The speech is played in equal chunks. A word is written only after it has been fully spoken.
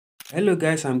Hello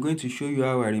guys, I'm going to show you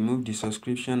how I remove the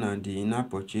subscription and the in-app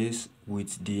purchase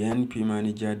with the NP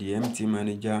Manager, the MT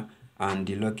Manager and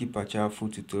the Lucky Pacha full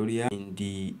tutorial in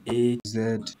the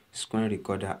AZ Screen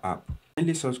Recorder app.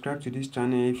 Kindly subscribe to this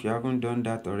channel if you haven't done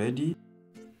that already.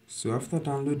 So after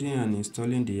downloading and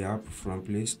installing the app from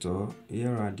Play Store,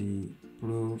 here are the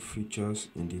pro features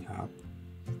in the app.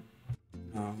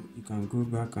 Now you can go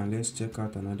back and let's check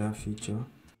out another feature.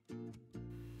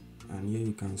 And here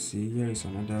you can see here is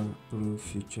another pro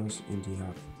features in the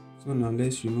app. So now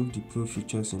let's remove the pro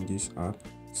features in this app.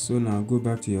 So now go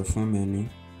back to your phone menu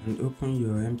and open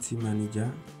your MT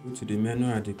Manager. Go to the menu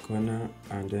at the corner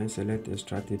and then select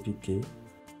Extract APK.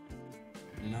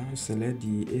 Now select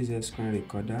the AZ Screen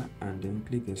Recorder and then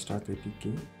click Extract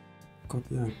APK.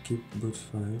 Copy and keep both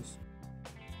files.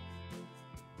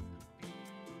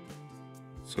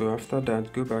 So after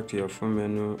that, go back to your phone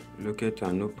menu, locate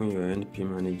and open your NP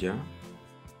Manager,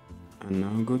 and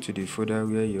now go to the folder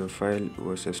where your file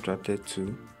was extracted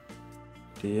to,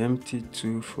 the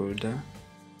MT2 folder.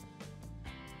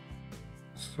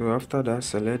 So after that,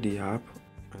 select the app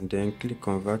and then click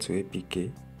Convert to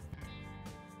APK.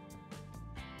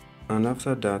 And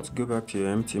after that, go back to your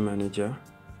MT Manager.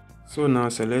 So now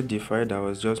select the file that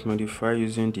was just modified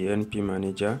using the NP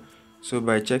Manager. So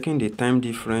by checking the time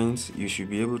difference, you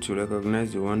should be able to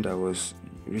recognize the one that was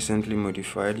recently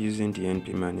modified using the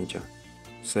NP Manager.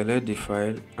 Select the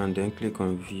file and then click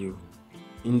on View.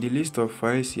 In the list of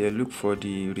files here, look for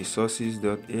the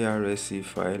resources.arsc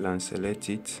file and select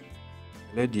it.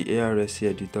 Select the ARSC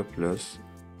Editor Plus.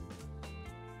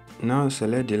 Now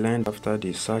select the line after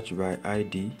the search by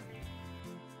ID.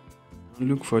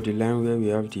 Look for the line where we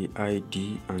have the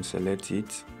ID and select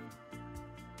it.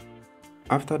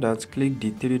 After that, click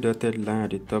the three dotted line at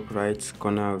the top right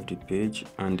corner of the page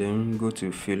and then go to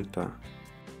Filter.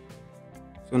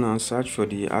 So now search for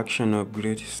the Action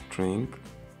Upgrade string.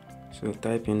 So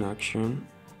type in Action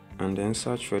and then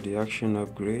search for the Action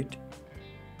Upgrade.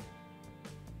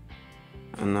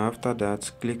 And after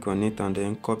that, click on it and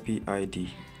then copy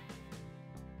ID.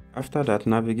 After that,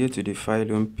 navigate to the file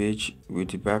home page with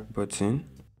the back button.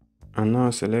 And now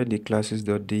select the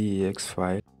classes.dex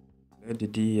file. Select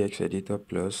the DEX Editor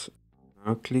Plus.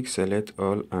 Now click Select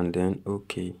All and then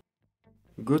OK.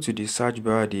 Go to the search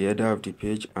bar at the header of the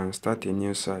page and start a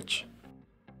new search.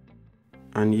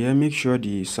 And here make sure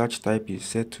the search type is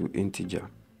set to integer.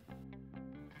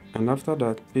 And after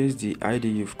that, paste the ID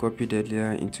you've copied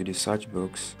earlier into the search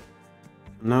box.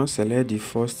 Now select the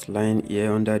first line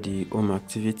here under the home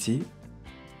activity.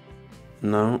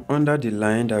 Now under the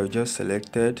line that we just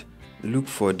selected, look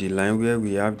for the line where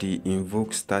we have the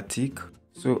invoke static.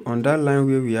 So on that line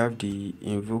where we have the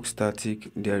invoke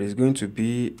static, there is going to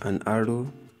be an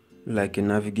arrow, like a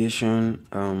navigation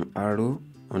arrow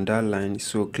on that line.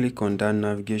 So click on that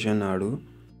navigation arrow.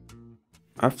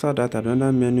 After that,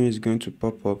 another menu is going to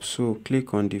pop up. So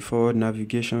click on the forward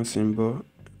navigation symbol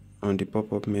on the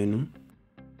pop-up menu.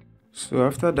 So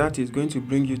after that, it's going to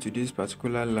bring you to this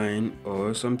particular line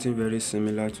or something very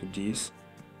similar to this.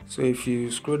 So if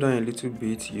you scroll down a little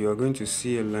bit, you are going to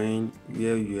see a line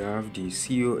where you have the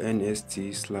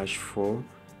const/4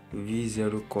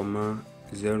 v0,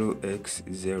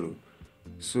 0x0.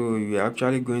 So you are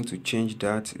actually going to change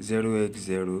that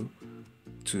 0x0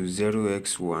 to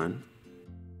 0x1.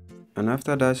 And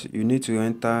after that, you need to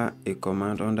enter a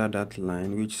command under that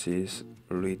line which says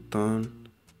return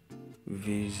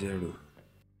v0.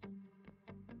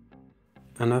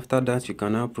 And after that, you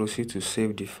can now proceed to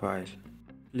save the file.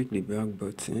 Click the back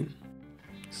button,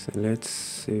 select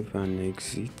Save and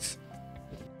Exit.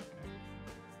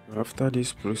 After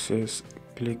this process,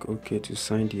 click OK to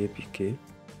sign the APK.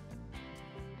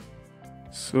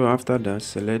 So after that,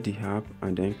 select the app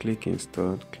and then click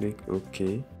Install, click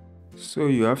OK. So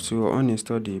you have to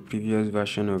uninstall the previous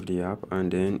version of the app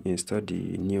and then install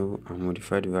the new and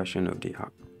modified version of the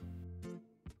app.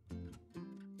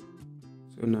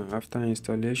 So now after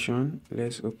installation,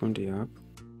 let's open the app.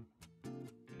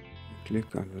 Click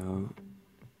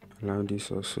allow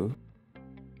this also.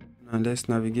 And let's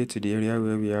navigate to the area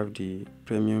where we have the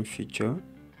premium feature.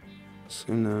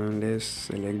 So now let's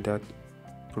select that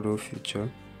pro feature.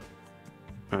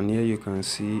 And here you can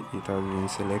see it has been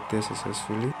selected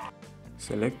successfully.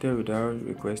 Selected without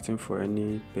requesting for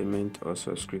any payment or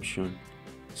subscription.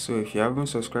 So if you haven't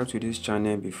subscribed to this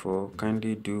channel before,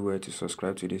 kindly do well to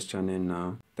subscribe to this channel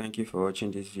now. Thank you for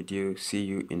watching this video. See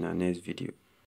you in our next video.